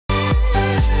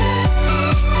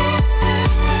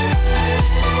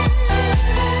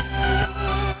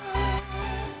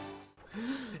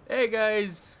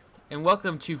guys, and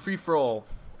welcome to Free For All.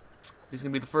 This is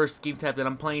gonna be the first game type that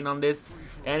I'm playing on this,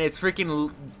 and it's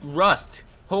freaking Rust.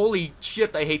 Holy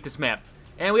shit, I hate this map.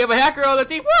 And we have a hacker on the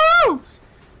team. Woo!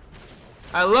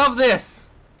 I love this.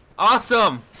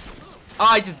 Awesome. Oh,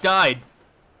 I just died.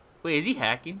 Wait, is he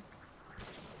hacking?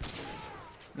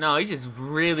 No, he's just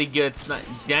really good.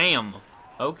 Damn.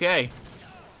 Okay.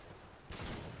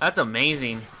 That's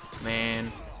amazing,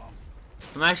 man.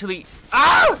 I'm actually.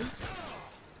 Ah!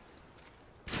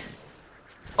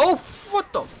 Oh,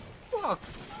 what the fuck?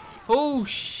 Oh,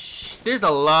 there's a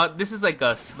lot. This is like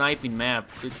a sniping map.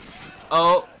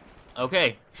 Oh,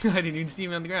 okay. I didn't even see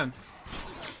him on the ground.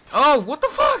 Oh, what the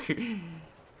fuck?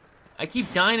 I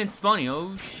keep dying and spawning.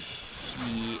 Oh,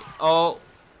 shit. Oh.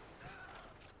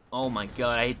 Oh my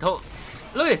god. Look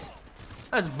at this.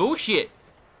 That's bullshit.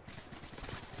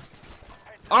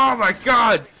 Oh my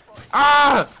god.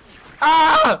 Ah!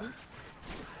 Ah!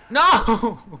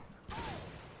 No!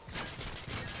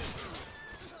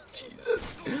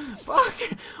 Jesus. Fuck.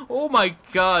 Oh my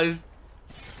god.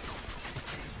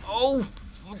 Oh,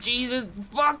 Jesus.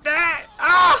 Fuck that.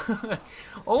 Ah!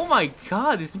 Oh my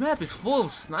god. This map is full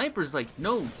of snipers like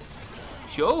no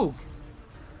joke.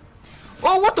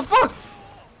 Oh, what the fuck?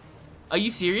 Are you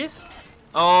serious?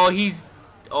 Oh, he's...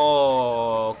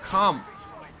 Oh, come.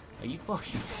 Are you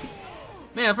fucking serious?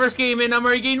 Man, first game in, I'm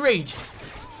already getting raged.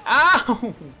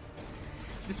 Ow!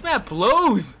 This map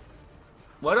blows.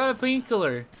 Why do I have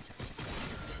painkiller?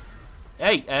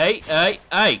 Hey, hey, hey,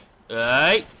 hey,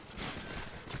 hey.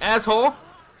 Asshole.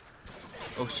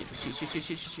 Oh, shit, shit, shit, shit,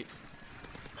 shit, shit, shit.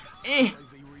 Eh.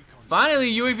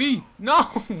 Finally, UAV. No,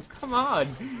 come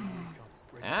on.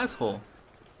 Asshole.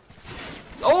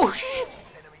 Oh, shit.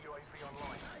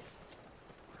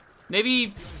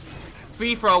 Maybe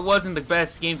Free For All wasn't the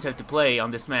best game type to play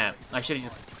on this map. I should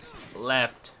have just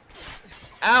left.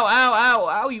 Ow, ow, ow,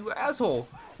 ow, you asshole.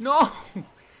 No.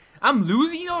 I'm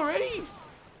losing already?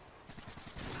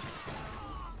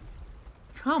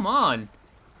 Come on.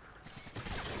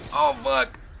 Oh,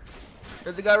 fuck.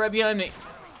 There's a guy right behind me.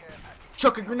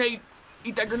 Chuck a grenade.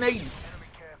 Eat that grenade.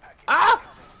 Ah!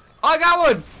 Oh, I got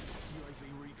one.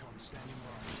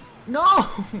 No.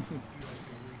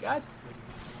 God.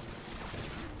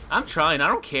 I'm trying. I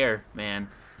don't care, man.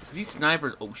 These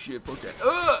snipers. Oh, shit. Fuck that.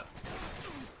 Ugh.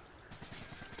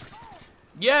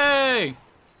 Yay.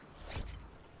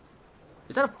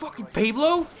 Is that a fucking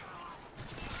Pablo?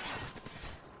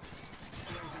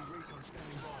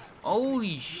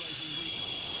 Holy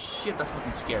shit, that's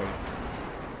fucking scary.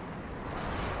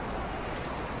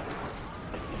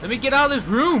 Let me get out of this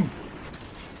room.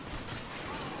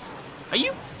 Are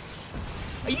you?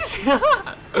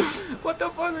 What the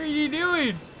fuck are you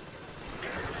doing?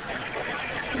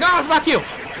 No, it's my kill.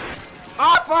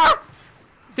 Oh, fuck.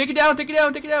 Take it down, take it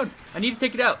down, take it down. I need to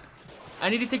take it out. I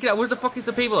need to take it out. Where's the fuck is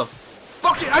the Pablo?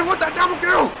 Fuck it, I want that double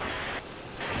kill.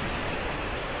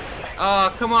 Oh,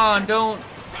 come on, don't.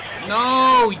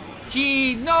 No,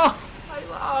 gee, no, I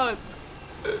lost.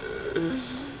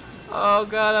 Oh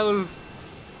god,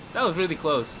 that was really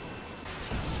close.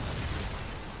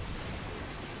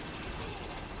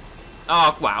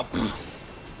 Oh wow.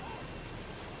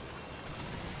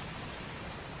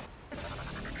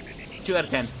 2 out of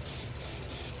 10.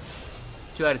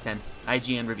 2 out of 10.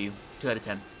 IGN review. 2 out of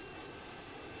 10.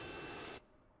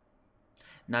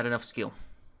 Not enough skill.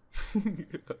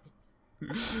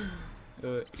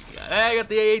 I got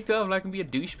the AA-12. I'm not gonna be a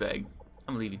douchebag.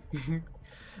 I'm leaving.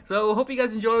 So hope you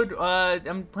guys enjoyed.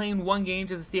 I'm playing one game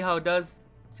just to see how it does.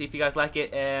 See if you guys like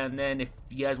it, and then if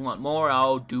you guys want more,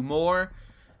 I'll do more.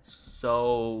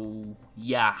 So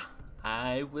yeah,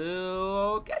 I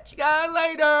will catch you guys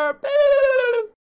later. Peace.